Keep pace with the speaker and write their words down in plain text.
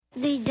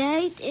The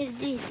date is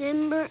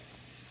December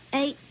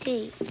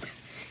 18th,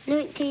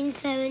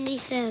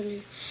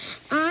 1977.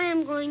 I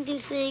am going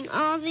to sing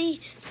all the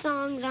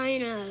songs I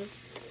know.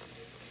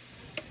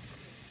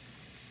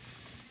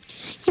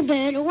 You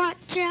better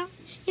watch out,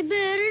 you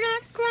better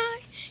not cry,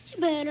 you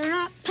better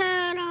not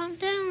pout, I'm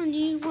telling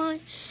you why.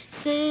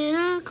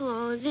 Santa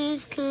Claus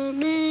is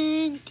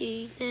coming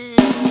to town.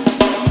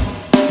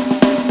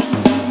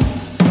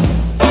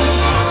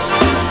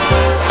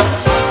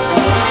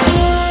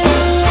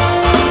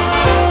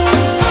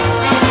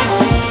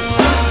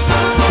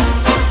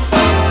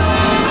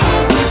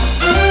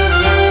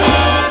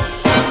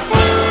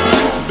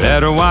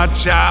 Better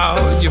watch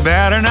out, you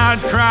better not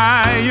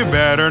cry, you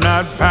better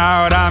not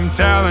pout, I'm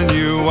telling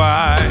you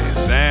why.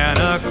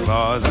 Santa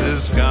Claus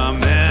is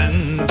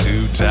coming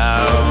to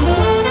town.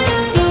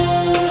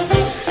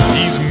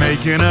 He's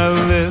making a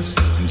list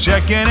and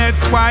checking it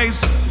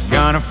twice. He's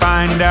gonna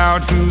find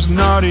out who's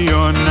naughty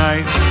or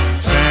nice.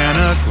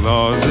 Santa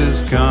Claus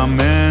is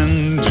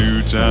coming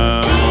to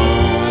town.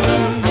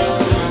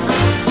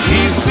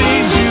 He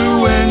sees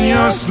you when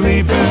you're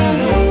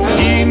sleeping.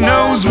 He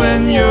knows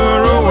when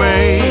you're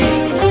awake.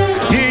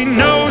 He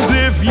knows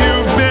if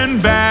you've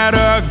been bad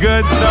or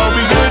good, so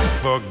be good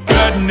for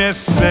goodness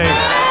sake.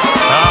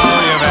 Oh,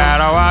 you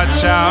better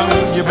watch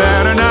out, you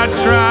better not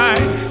cry,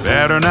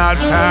 better not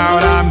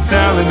pout, I'm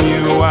telling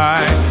you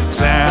why.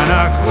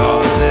 Santa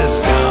Claus is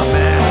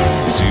coming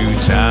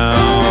to town.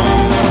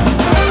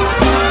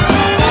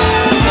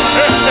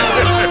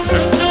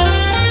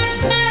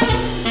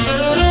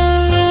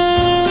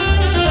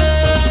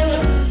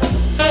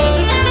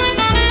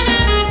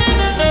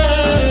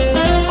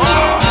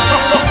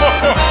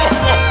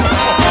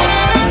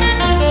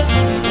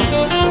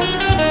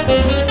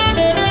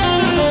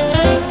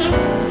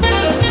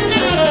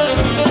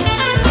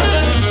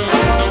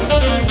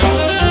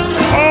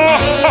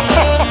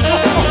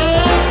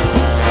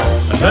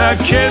 The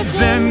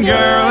kids in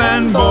girl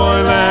and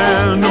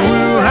boyland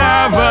will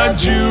have a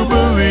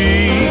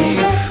jubilee.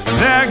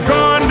 They're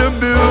going to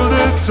build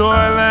a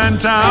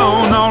toyland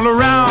town all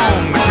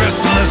around the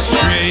Christmas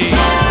tree.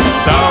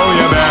 So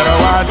you better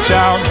watch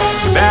out,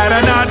 you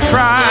better not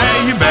cry,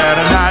 you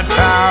better not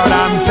pout,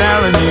 I'm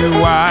telling you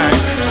why.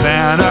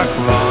 Santa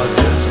Claus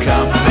is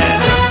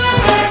coming,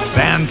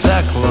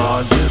 Santa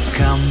Claus is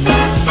coming